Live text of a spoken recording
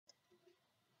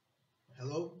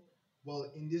Hello.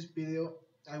 Well, in this video,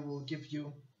 I will give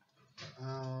you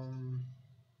um,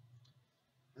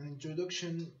 an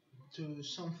introduction to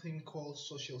something called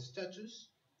social status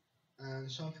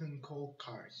and something called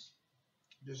cars,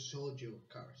 the sociology of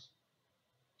cars.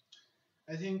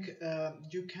 I think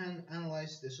you can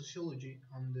analyze the sociology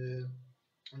on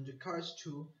the cars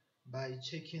too by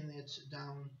taking it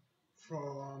down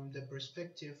from the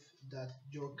perspective that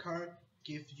your car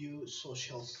gives you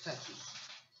social status.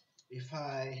 If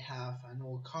I have an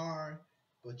old car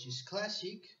but it's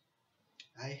classic,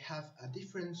 I have a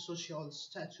different social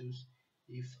status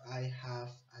if I have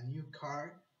a new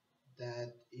car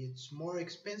that it's more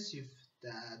expensive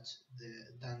that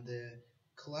than the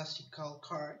classical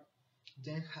car.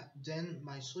 Then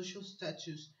my social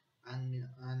status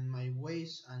and my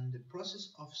ways and the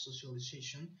process of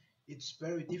socialization, it's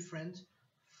very different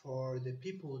for the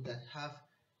people that have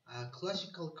a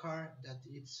classical car that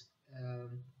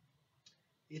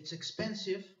it's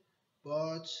expensive,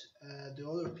 but the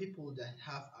other people that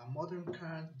have a modern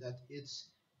car that it's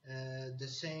the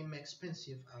same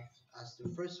expensive as the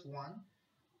first one,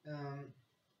 um,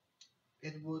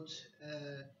 it would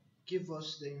give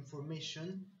us the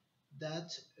information that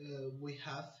we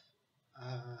have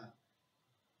uh,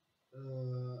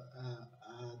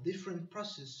 a different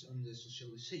process on the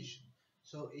socialization.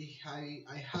 So if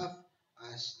I have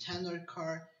a standard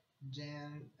car,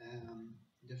 then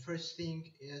the first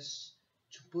thing is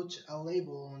to put a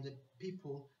label on the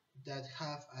people that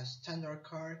have a standard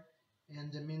car,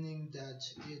 and the meaning that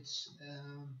it's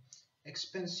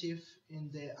expensive in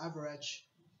the average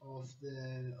of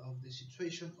the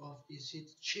situation of is it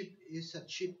cheap, is a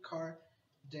cheap car,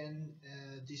 then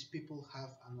these people have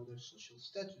another social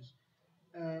status.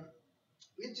 uh,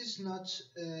 it is not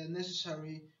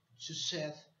necessary to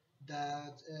say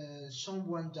that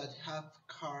someone that have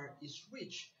car is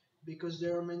rich, because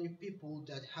there are many people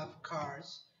that have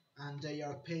cars and they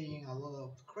are paying a lot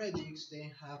of credits,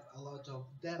 they have a lot of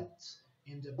debts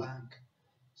in the bank.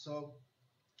 So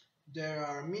there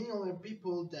are many other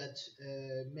people that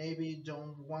maybe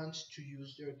don't want to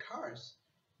use their cars,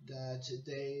 that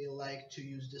they like to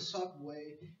use the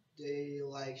subway, they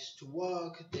like to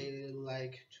walk, they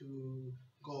like to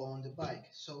go on the bike.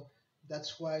 So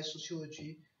that's why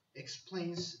sociology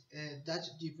explains that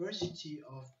diversity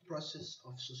of process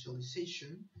of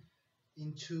socialization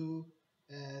into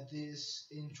this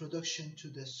introduction to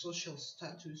the social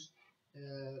status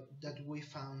that we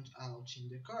found out in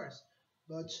the cars.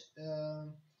 But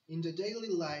in the daily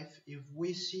life, if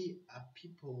we see a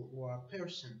people or a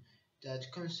person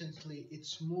that constantly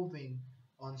it's moving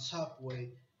on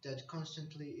subway, that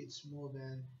constantly it's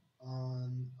moving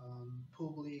on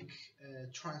public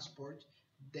transport,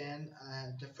 then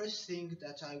the first thing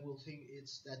that I will think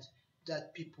is that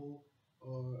that people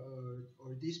or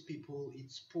these people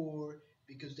it's poor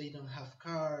because they don't have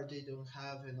car, they don't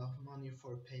have enough money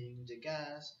for paying the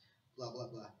gas, blah blah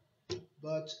blah.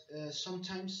 But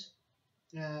sometimes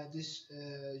this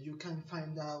you can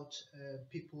find out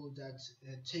people that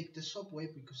take the subway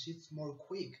because it's more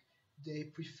quick. They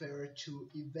prefer to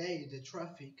evade the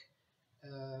traffic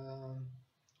um,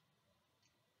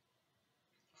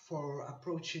 for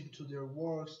approaching to their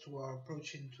works, to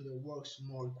approaching to their works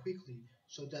more quickly.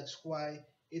 So that's why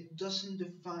it doesn't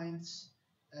define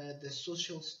the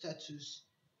social status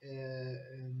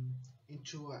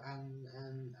into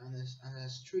a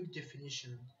strict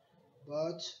definition,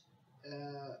 but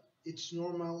it's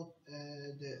normal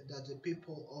that the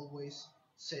people always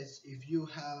says if you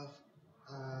have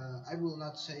I will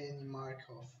not say any mark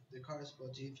of the cars,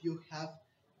 but if you have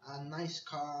a nice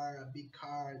car, a big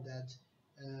car that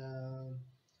uh,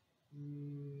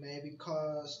 maybe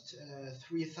cost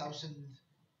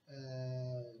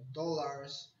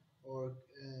 $3,000 or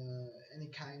any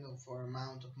kind of or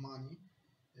amount of money,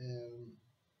 um,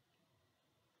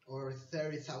 or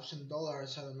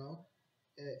 $30,000, I don't know.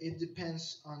 It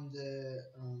depends on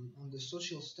the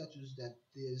social status that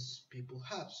these people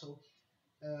have. So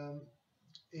um,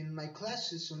 in my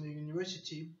classes on the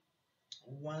university,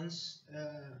 once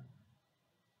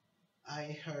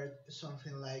I heard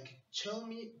something like, "Tell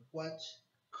me what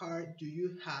car do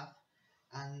you have,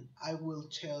 and I will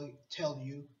tell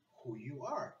you who you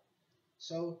are."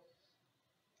 So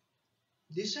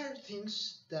these are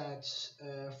things that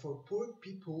for poor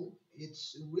people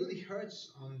it's really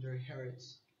hurts on their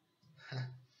hearts,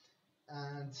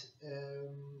 and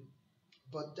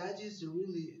but that is the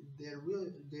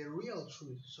real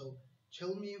truth. So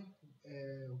tell me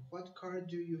what car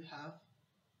do you have,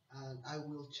 and I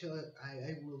will tell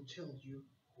you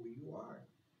who you are.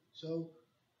 So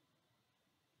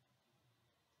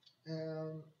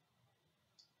um,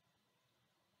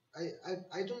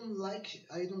 I don't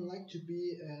like to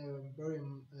be very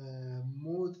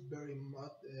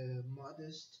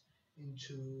modest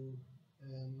into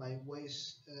my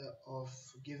ways of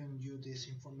giving you this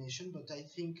information, but I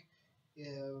think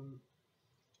um,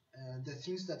 the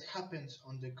things that happened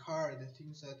on the car, the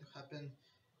things that happened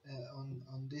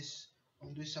on this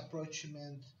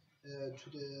approachment to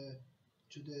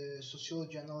the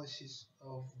sociology analysis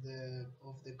of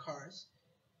the cars,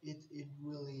 it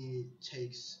really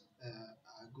takes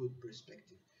a good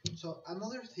perspective. So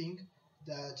another thing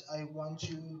that I want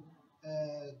you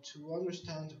to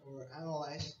understand or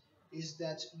analyze is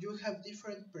that you have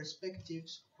different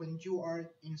perspectives when you are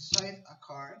inside a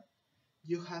car.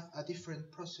 You have a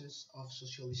different process of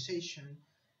socialization.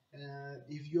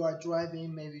 If you are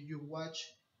driving, maybe you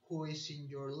watch who is in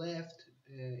your left.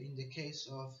 In the case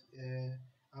of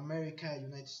America,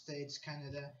 United States,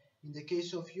 Canada. In the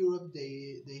case of Europe,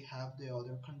 they have the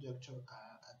other conductor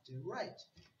at the right.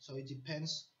 So it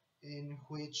depends in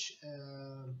which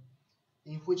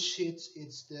seat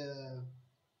it's the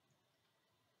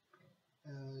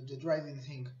driving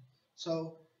thing.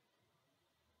 So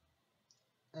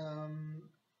um,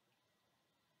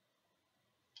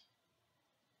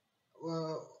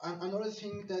 another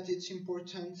thing that it's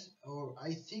important, or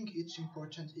I think it's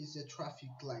important, is the traffic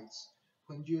lights.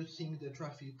 When you think the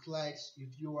traffic lights,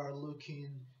 if you are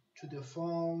looking to the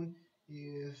phone,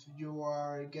 if you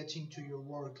are getting to your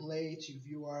work late, if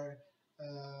you are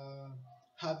uh,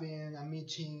 having a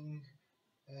meeting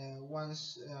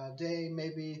once a day,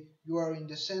 maybe you are in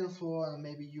the cell phone and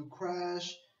maybe you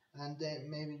crash, and then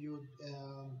maybe you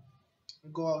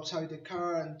go outside the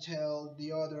car and tell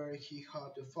the other he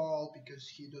had the fault because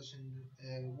he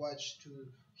doesn't watch to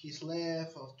his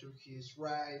left or to his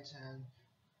right and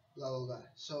blah blah blah.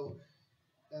 So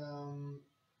um,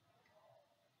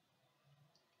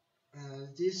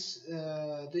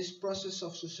 this process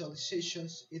of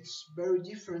socializations, it's very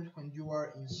different when you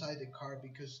are inside the car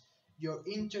because your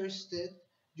interested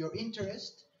your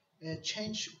interest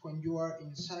change when you are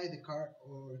inside the car,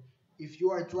 or if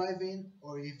you are driving,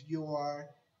 or if you are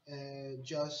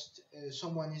just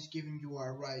someone is giving you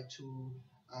a ride to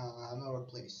another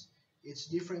place. It's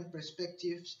different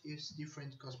perspectives, it's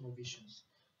different cosmovisions.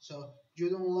 So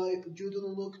you don't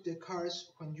look the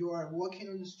cars when you are walking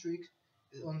on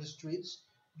the streets.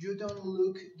 You don't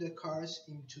look the cars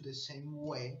into the same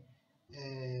way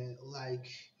like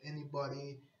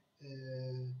anybody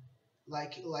uh,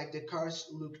 like the cars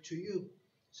look to you.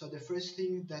 So the first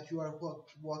thing that you are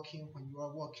walking when you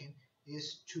are walking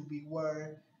is to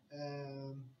beware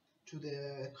um, to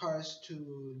the cars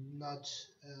to not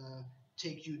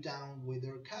take you down with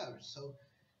their cars. So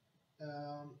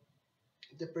um,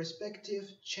 the perspective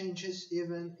changes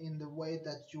even in the way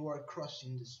that you are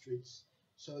crossing the streets.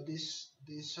 So these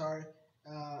are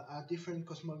a different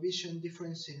cosmovision,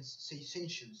 different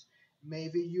sensations.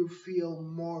 Maybe you feel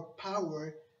more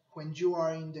power when you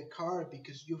are in the car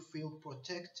because you feel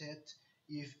protected.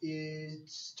 If it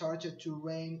started to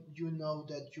rain, you know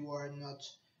that you are not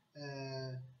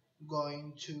uh,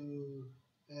 going to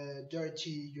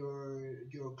dirty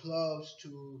your clothes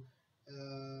to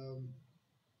um,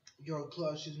 your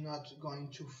clothes is not going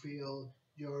to feel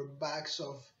your bags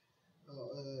of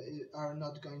are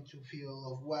not going to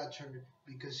feel of water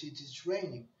because it is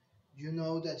raining. You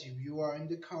know that if you are in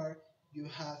the car, you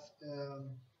have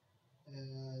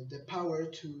the power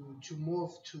to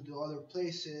move to the other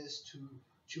places,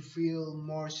 to feel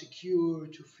more secure,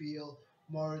 to feel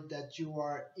more that you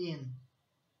are in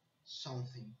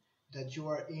something, that you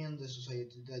are in the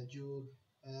society, that you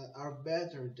are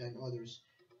better than others,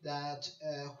 that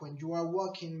when you are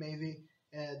walking, maybe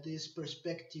this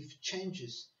perspective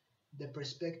changes. The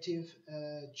perspective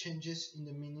changes in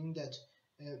the meaning that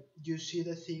you see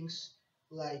the things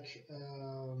like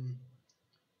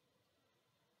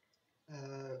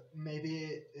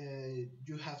maybe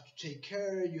you have to take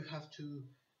care, you have to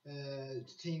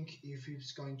think if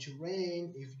it's going to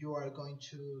rain, if you are going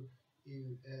to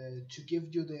give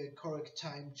you the correct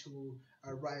time to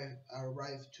arrive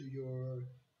to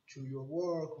your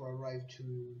work or arrive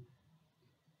to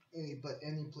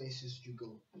any places you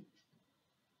go.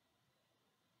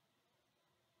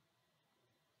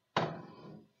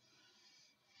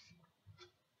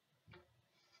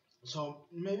 So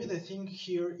maybe the thing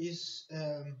here is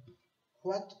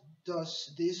what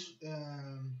does this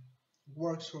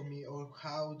works for me, or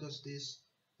how does this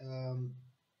um,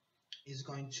 is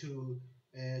going to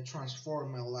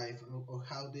transform my life, or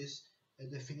how this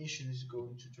definition is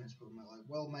going to transform my life.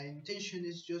 Well, my intention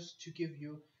is just to give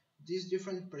you these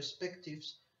different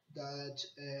perspectives that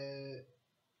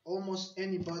almost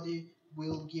anybody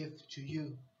will give to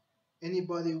you.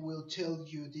 anybody will tell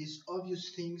you these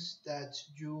obvious things that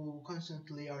you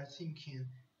constantly are thinking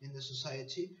in the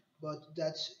society, but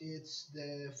that's it's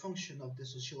the function of the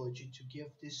sociology to give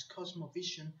this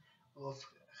cosmovision of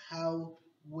how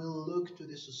we'll look to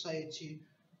the society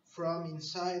from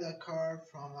inside a car,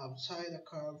 from outside a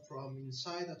car, from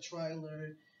inside a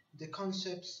trailer. The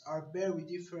concepts are very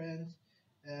different.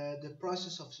 The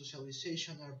process of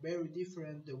socialization are very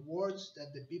different. The words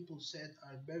that the people said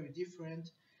are very different.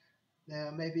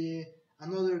 Maybe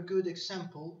another good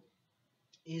example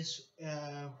is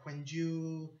when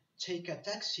you take a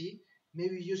taxi,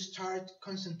 maybe you start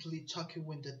constantly talking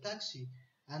with the taxi,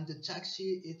 and the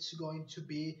taxi it's going to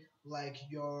be like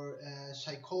your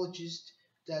psychologist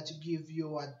that give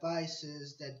you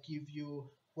advices, that give you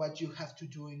what you have to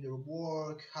do in your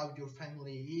work, how your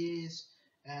family is,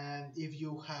 and if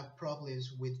you have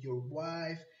problems with your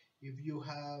wife, if you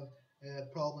have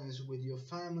problems with your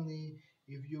family,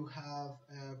 if you have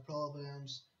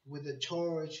problems with the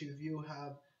church, if you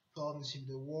have problems in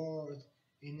the world,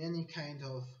 in any kind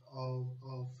of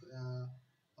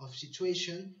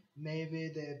situation, maybe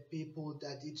the people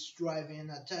that it's driving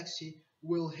a taxi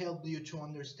will help you to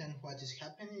understand what is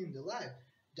happening in the life.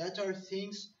 That are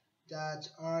things that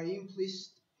are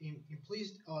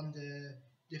implicit on the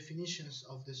definitions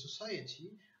of the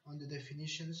society, on the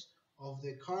definitions of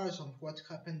the cars, on what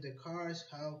happened the cars,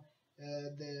 how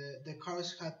the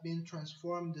cars have been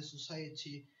transformed the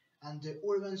society and the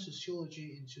urban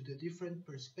sociology into the different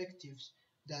perspectives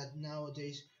that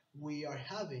nowadays we are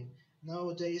having.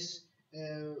 Nowadays,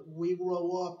 we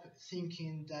grow up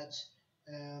thinking that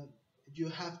um, you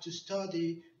have to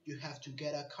study, you have to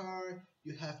get a car,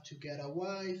 you have to get a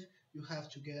wife, you have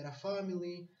to get a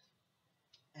family,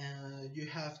 you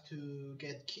have to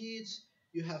get kids,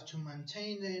 you have to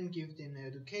maintain them, give them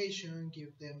education,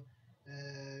 give them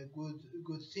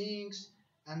good things,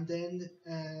 and then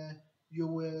you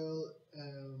will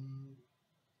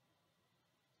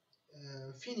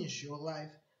finish your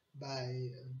life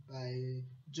by by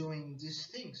doing these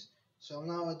things. So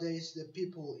nowadays, the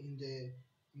people in the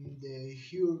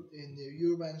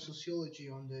urban sociology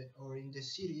on the or in the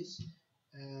cities,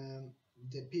 um,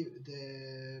 the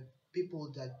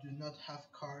people that do not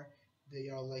have car, they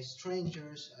are like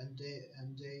strangers, and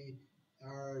they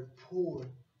are poor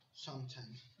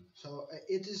sometimes. So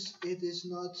it is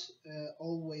not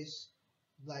always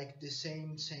like the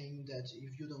same saying that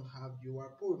if you don't have, you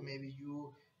are poor. Maybe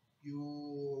you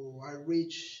are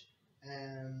rich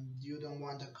and you don't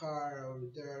want a car, or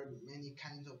there are many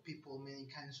kinds of people, many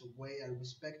kinds of way. I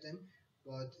respect them,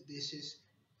 but this is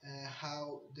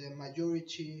how the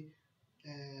majority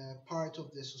part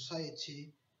of the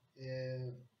society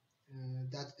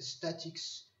that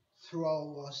statics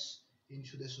throw us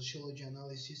into the sociology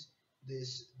analysis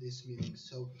this meeting.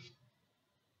 So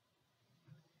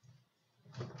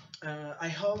I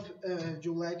hope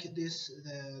you like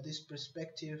this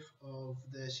perspective of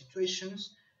the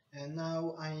situations. And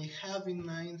now I have in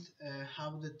mind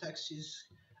how the taxes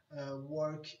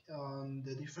work on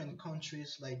the different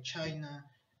countries like China,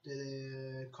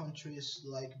 the countries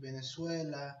like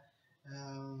Venezuela,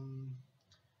 um,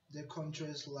 the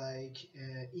countries like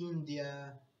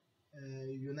India,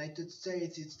 United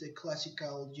States. It's the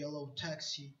classical yellow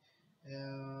taxi.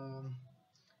 Um,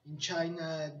 in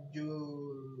China,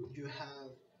 you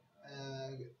have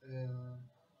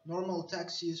normal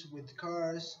taxis with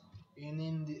cars.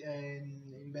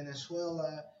 In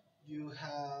Venezuela, you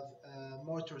have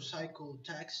motorcycle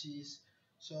taxis.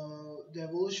 So the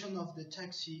evolution of the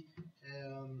taxi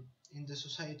in the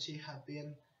society have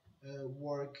been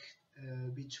work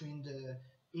between the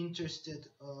interests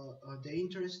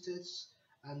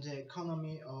and the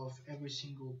economy of every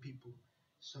single people.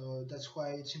 So that's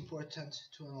why it's important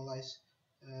to analyze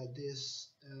these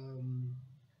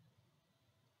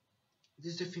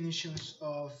definitions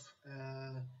of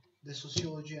the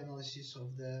sociology analysis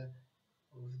of the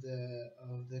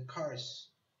cars.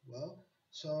 Well,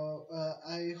 so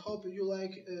I hope you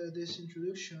like this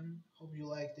introduction. Hope you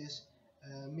like this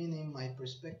meaning my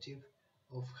perspective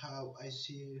of how I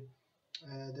see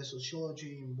the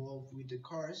sociology involved with the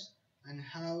cars, and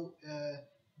how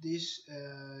this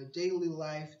daily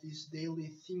life, this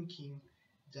daily thinking,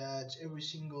 that every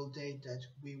single day that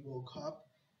we woke up,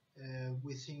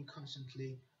 we think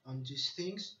constantly on these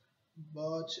things.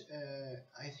 But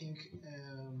I think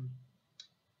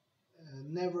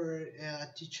never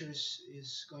teachers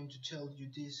is going to tell you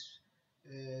this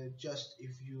just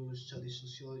if you study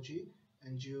sociology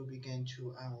and you begin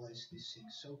to analyze these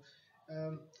things. So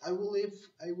I will leave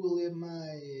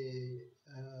my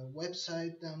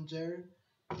website down there.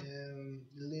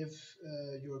 Leave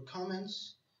your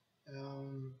comments.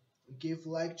 Um, give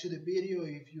like to the video.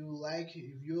 If you like,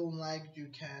 if you don't like, you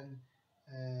can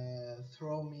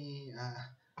throw me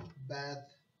bad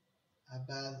a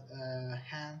bad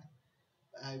hand.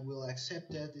 I will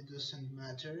accept that. It doesn't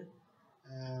matter.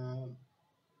 Um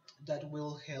that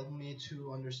will help me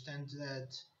to understand that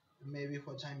maybe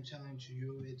what I'm telling to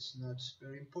you it's not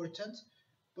very important.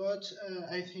 But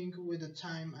I think with the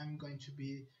time I'm going to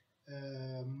be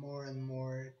more and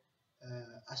more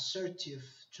assertive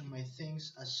to my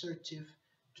things, assertive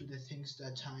to the things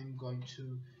that I'm going to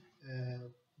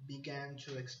begin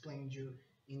to explain you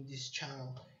in this channel.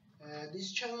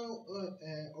 This channel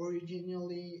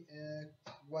originally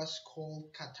was called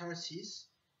Catharsis.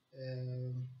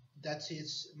 Um, that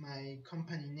is my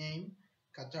company name,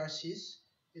 Catharsis.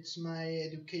 It's my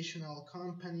educational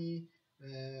company.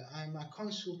 I'm a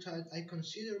consultant. I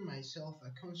consider myself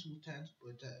a consultant,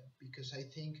 but because I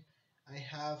think I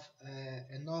have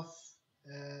enough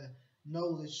uh,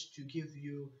 knowledge to give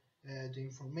you the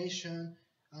information.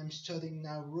 I'm studying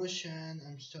now Russian,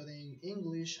 I'm studying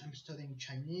English, I'm studying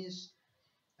Chinese,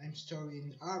 I'm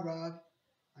studying Arab,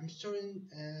 I'm studying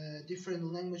different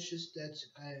languages that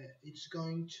it's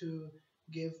going to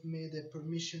give me the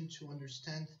permission to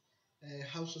understand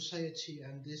how society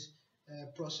and this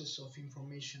process of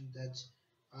information that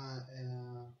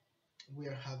we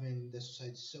are having in the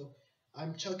society. So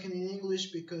I'm talking in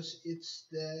English because it's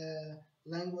the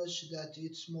language that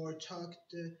it's more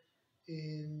talked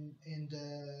in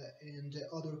the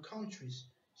other countries.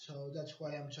 So that's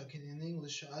why I'm talking in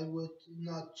English. I would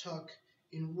not talk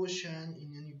in Russian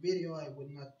in any video. I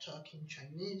would not talk in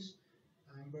Chinese.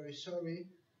 I'm very sorry.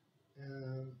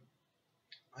 Um,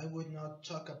 I would not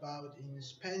talk about in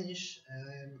Spanish.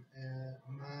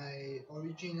 My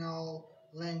original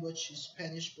language is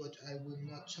Spanish, but I will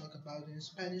not talk about in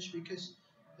Spanish because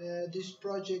this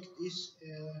project is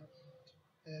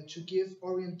to give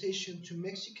orientation to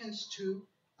Mexicans too.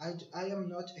 I am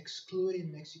not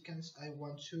excluding Mexicans. I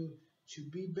want to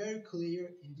be very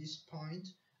clear in this point.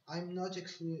 I'm not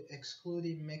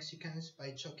excluding Mexicans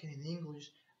by talking in English,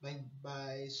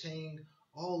 by saying,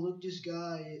 oh, look, this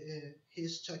guy,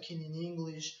 he's talking in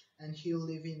English and he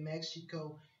live in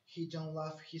Mexico. He don't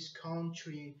love his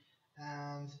country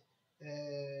and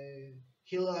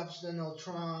he loves Donald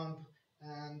Trump.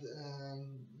 And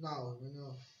no.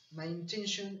 My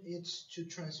intention is to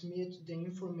transmit the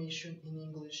information in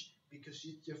English because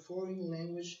it's the foreign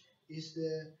language, is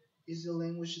the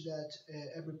language that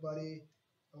everybody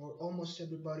or almost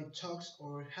everybody talks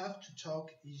or have to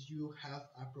talk if you have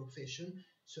a profession.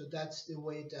 So that's the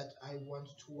way that I want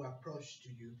to approach to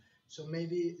you. So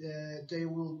maybe there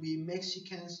will be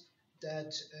Mexicans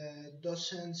that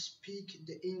doesn't speak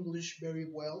the English very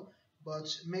well, but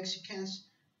Mexicans,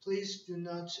 please do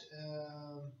not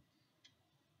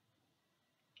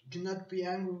be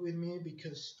angry with me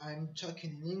because I'm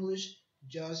talking in English.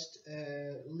 Just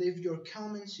leave your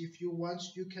comments if you want.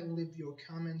 You can leave your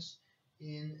comments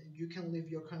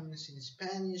in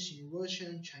Spanish, in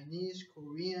Russian, Chinese,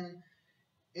 Korean,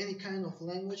 any kind of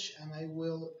language, and I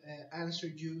will answer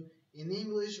you in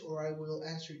English or I will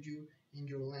answer you in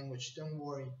your language. Don't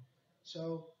worry.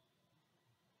 So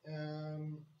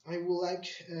I would like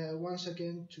once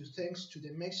again to thanks to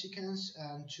the Mexicans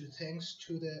and to thanks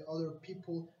to the other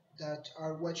people that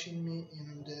are watching me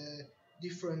in the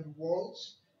different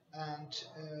worlds and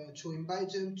to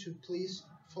invite them to please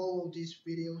follow these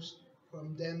videos.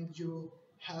 From them you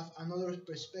have another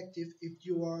perspective if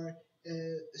you are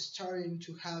starting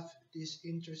to have this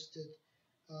interest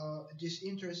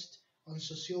on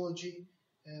sociology.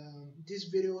 These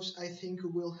videos I think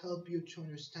will help you to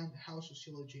understand how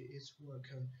sociology is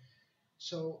working.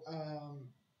 So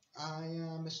I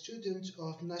am a student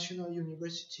of National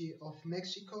University of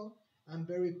Mexico. I'm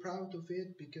very proud of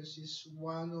it because it's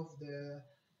one of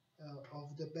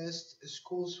the best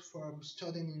schools for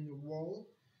studying in the world.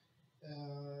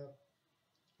 Uh,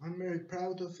 I'm very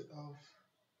proud of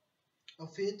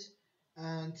it,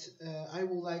 and I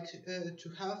would like to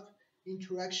have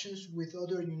interactions with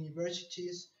other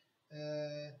universities.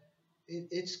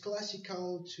 It's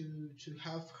classical to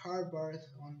have Harvard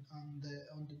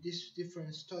on these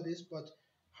different studies, but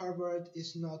Harvard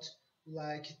is not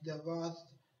like the god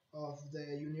of the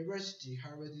university.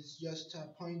 Harvard is just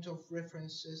a point of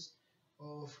references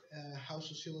of how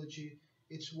sociology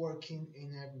is working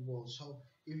in every world. So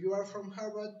if you are from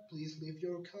Harvard, please leave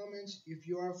your comments. If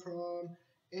you are from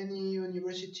any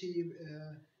university,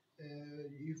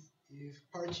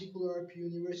 if particular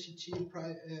university,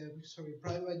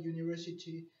 private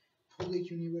university, public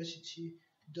university,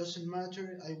 doesn't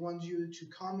matter. I want you to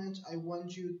comment. I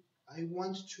want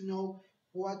to know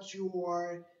what you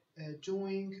are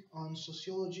doing on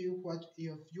sociology, what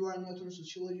if you are not on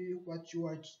sociology, what you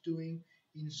are doing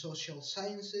in social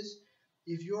sciences.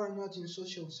 If you are not in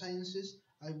social sciences,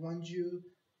 I want you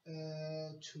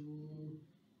to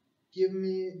give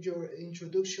me your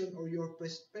introduction or your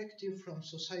perspective from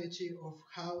society of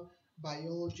how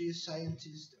biology,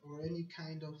 scientists, or any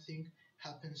kind of thing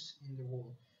happens in the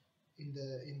world, in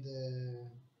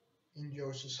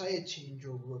your society, in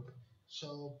your group.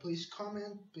 So please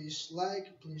comment, please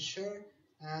like, please share,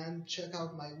 and check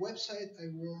out my website.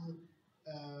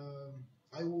 Um,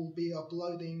 I will be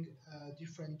uploading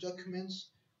different documents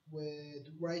with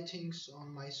writings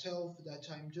on myself that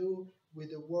I do,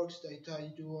 with the works that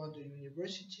I do on the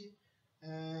university,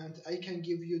 and I can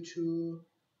give you to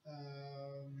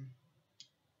um,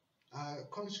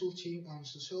 consulting on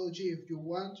sociology. If you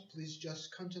want, please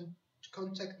just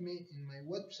contact me in my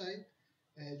website.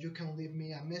 You can leave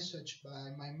me a message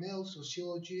by my mail,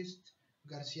 sociologist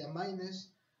Garcia Maynez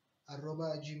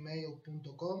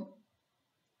 @gmail.com.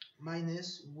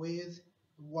 Maynez with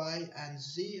Y and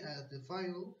Z at the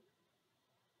final.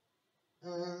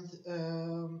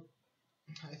 And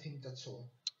I think that's all.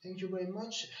 Thank you very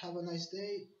much. Have a nice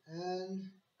day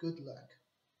and good luck.